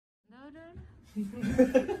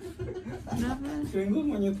Kenapa? Kirain gue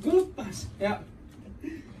monyet gue lepas. Ya.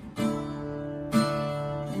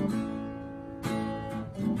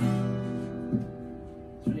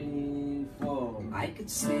 I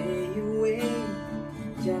could stay away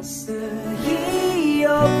just to hear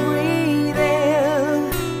your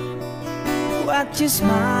breathing, watch you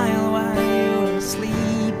smile while you're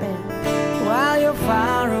sleeping, while you're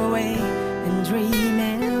far away and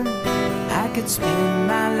dreaming. I could spend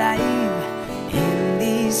my life in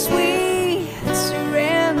this sweet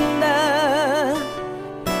surrender.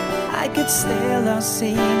 I could stay lost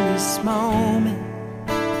in this moment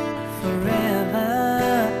forever.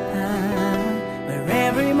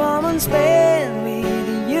 Every moment spent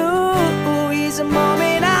with you is a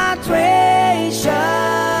moment I treasure.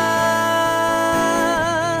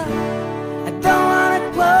 I don't wanna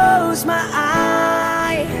close my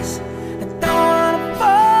eyes, I don't wanna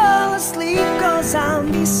fall asleep, cause I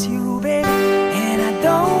miss you, baby, and I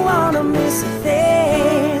don't wanna miss a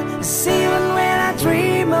thing. 'Cause even when I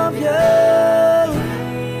dream of you,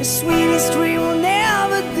 the sweetest dream will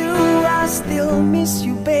never do. I still miss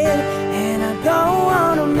you, baby, and I don't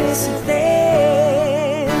wanna miss a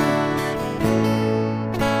thing.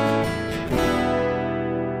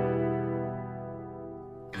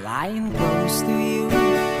 Lying close to you,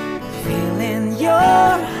 feeling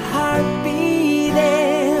your heart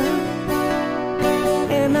beating,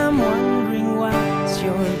 and I'm wondering what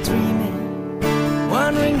you're dreaming,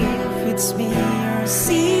 wondering if it's me you're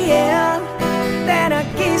seeing. Then I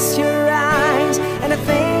kiss your eyes and I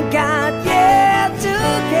think I'd get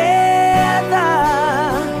together.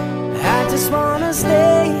 I just wanna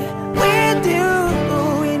stay with you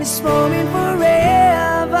in this moment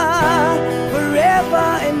forever, forever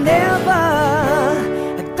and ever.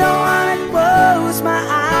 I don't wanna close my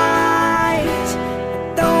eyes,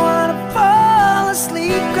 I don't wanna fall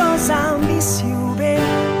asleep, cause I miss you, babe,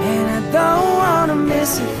 and I don't wanna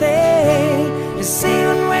miss a thing. 'Cause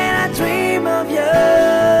even when I dream of you,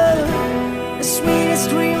 the sweetest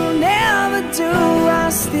dream will never do. I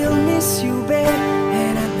still miss you, babe,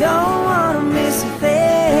 and I don't wanna miss a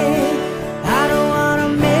thing. I don't wanna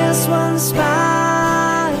miss one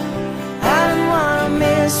smile, I don't wanna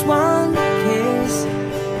miss one kiss.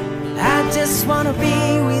 I just wanna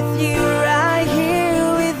be with you, right here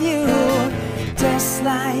with you, just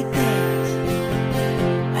like this.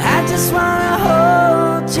 I just wanna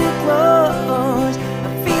hold you close, I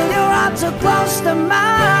feel your arms so close to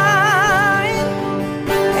mine,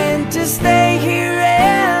 and to stay here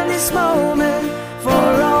in this moment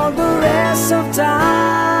for all the rest of time.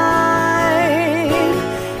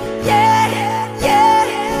 Yeah, yeah,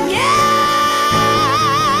 yeah.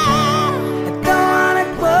 I don't wanna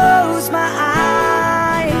close my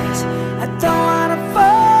eyes, I don't wanna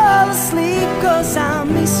fall asleep, cause I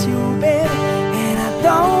miss you, baby, and I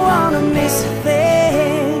don't wanna miss a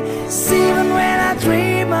thing. 'Cause even when I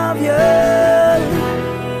dream of you,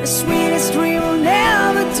 the sweetest dream will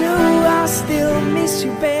never do. I still miss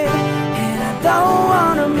you, baby, and I don't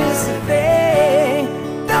wanna miss a thing.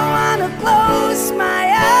 Don't wanna close my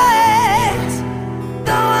eyes,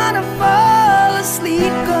 don't wanna fall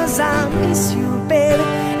asleep, cause I miss you, baby,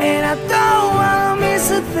 and I don't wanna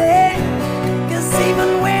miss a thing. 'Cause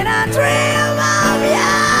even when I dream of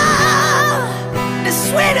you, the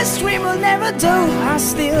sweetest dream will never do. I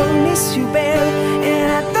still miss you, baby, and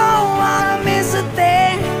I don't wanna miss a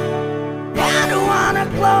thing. I don't wanna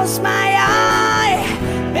close my